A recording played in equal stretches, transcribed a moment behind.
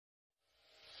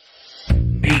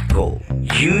Bicol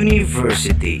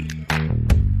University.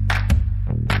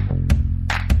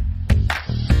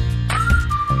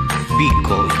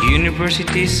 Bicol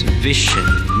University's vision,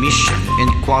 mission,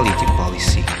 and quality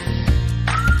policy.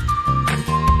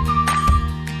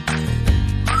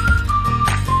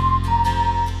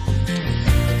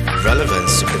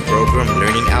 Relevance of the program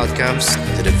learning outcomes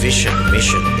to the vision,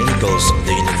 mission, and goals of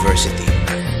the university.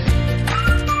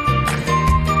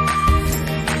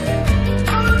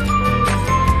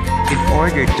 In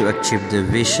order to achieve the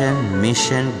vision,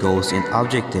 mission, goals, and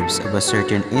objectives of a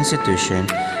certain institution,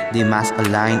 they must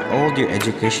align all their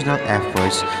educational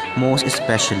efforts, most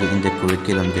especially in the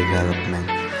curriculum development.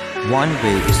 One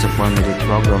way is to formulate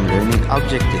program learning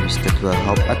objectives that will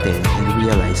help attain and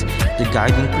realize the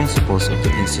guiding principles of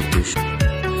the institution.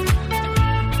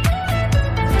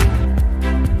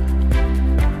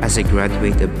 As a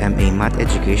graduate of MA Math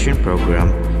Education program,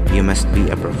 you must be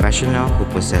a professional who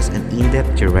possesses an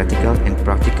in-depth theoretical and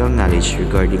practical knowledge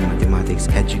regarding mathematics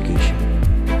education.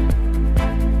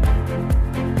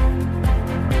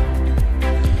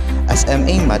 As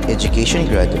MA Math Education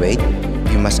graduate,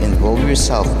 you must involve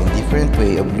yourself in different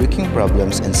ways of looking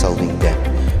problems and solving them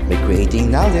by creating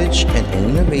knowledge and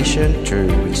innovation through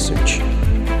research.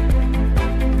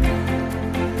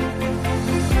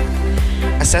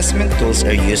 Assessment tools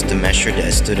are used to measure the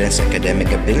student's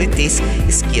academic abilities,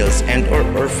 skills,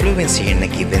 and/or fluency in a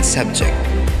given subject.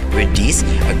 With this,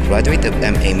 a graduate of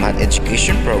MA Math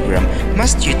Education program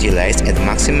must utilize and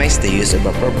maximize the use of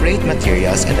appropriate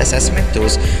materials and assessment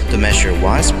tools to measure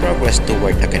one's progress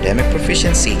toward academic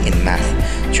proficiency in math.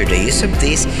 Through the use of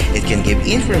this, it can give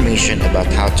information about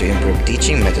how to improve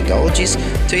teaching methodologies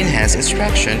to enhance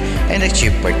instruction and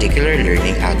achieve particular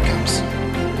learning outcomes.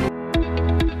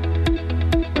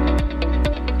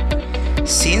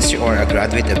 Since you are a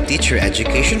graduate of teacher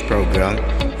education program,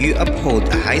 you uphold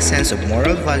a high sense of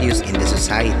moral values in the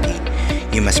society.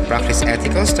 You must practice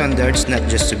ethical standards not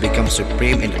just to become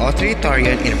supreme and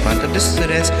authoritarian in front of the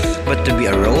students, but to be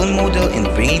a role model in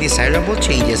bringing desirable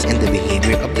changes in the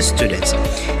behavior of the students.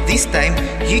 This time,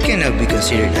 you can now be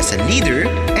considered as a leader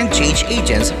and change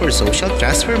agents for social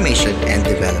transformation and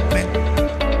development.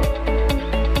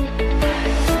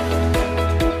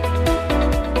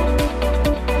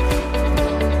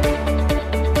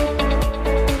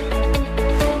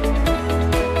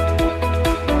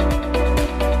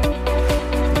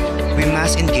 We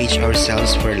must engage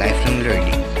ourselves for lifelong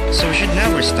learning, so we should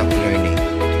never stop learning.